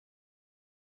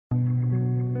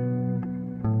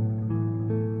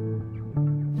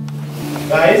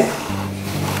Guys,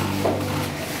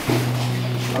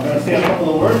 I'm going to say a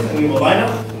couple of words and we will line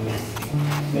up.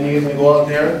 Then you guys can go out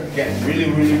there, get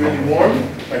really warm,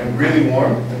 like really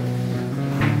warm.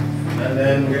 And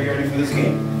then we're going to get ready for this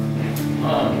game.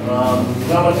 There's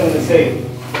not much I'm going to say.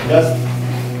 Just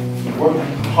work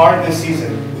hard this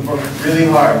season. We've worked really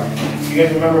hard. You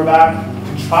guys remember back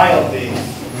to trial days,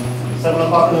 7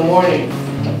 o'clock in the morning.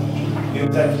 You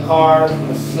know, that Carr, in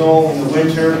the snow, in the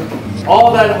winter.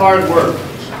 All that hard work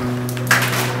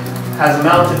has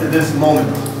amounted to this moment.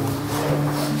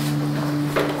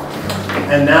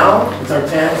 And now it's our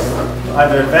chance to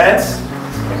either advance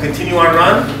and continue our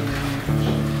run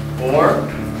or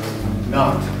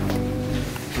not.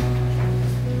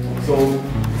 So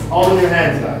it's all in your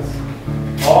hands,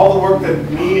 guys. All the work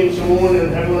that me and Shamoon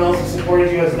and everyone else who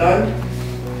supported you has done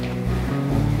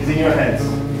is in your hands.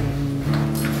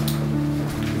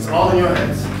 It's all in your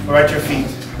hands or at your feet.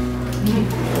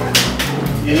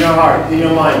 In your heart, in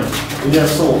your mind, in your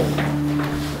soul.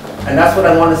 And that's what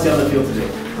I want to see on the field today.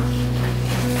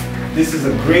 This is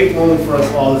a great moment for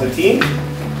us all as a team,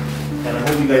 and I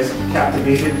hope you guys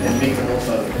captivate it and make the most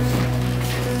out of it.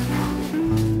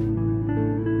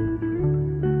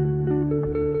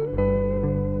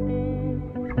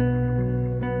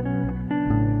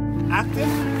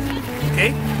 Active,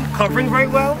 okay? Covering very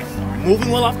well,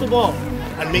 moving well off the ball,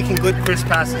 and making good crisp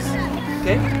passes.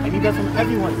 Okay? I need that from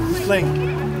everyone who's playing.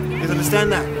 You guys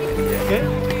understand that? Okay? I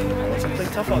want you to play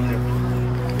tough out there.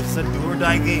 It's a do or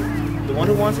die game. The one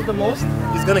who wants it the most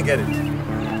is gonna get it.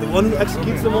 The one who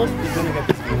executes the most is gonna get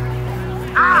this game.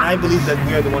 And I believe that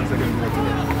we are the ones that are gonna win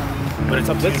today. But it's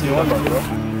up to you, bro.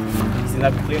 Since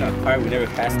I've been playing on Carr, we never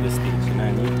passed this stage, you know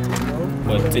what I mean?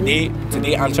 But today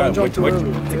I'm trying to,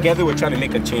 together we're trying to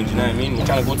make a change, you know what I mean? We're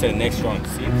trying to go to the next round,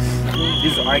 see?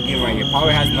 This is our game right here.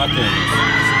 Power has nothing.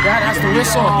 That's the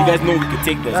whistle. You guys know we can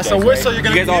take this. That's guys, a whistle, right? you're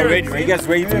gonna You guys all ready, right? You guys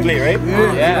ready to play, right?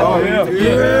 Yeah.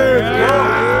 Yeah.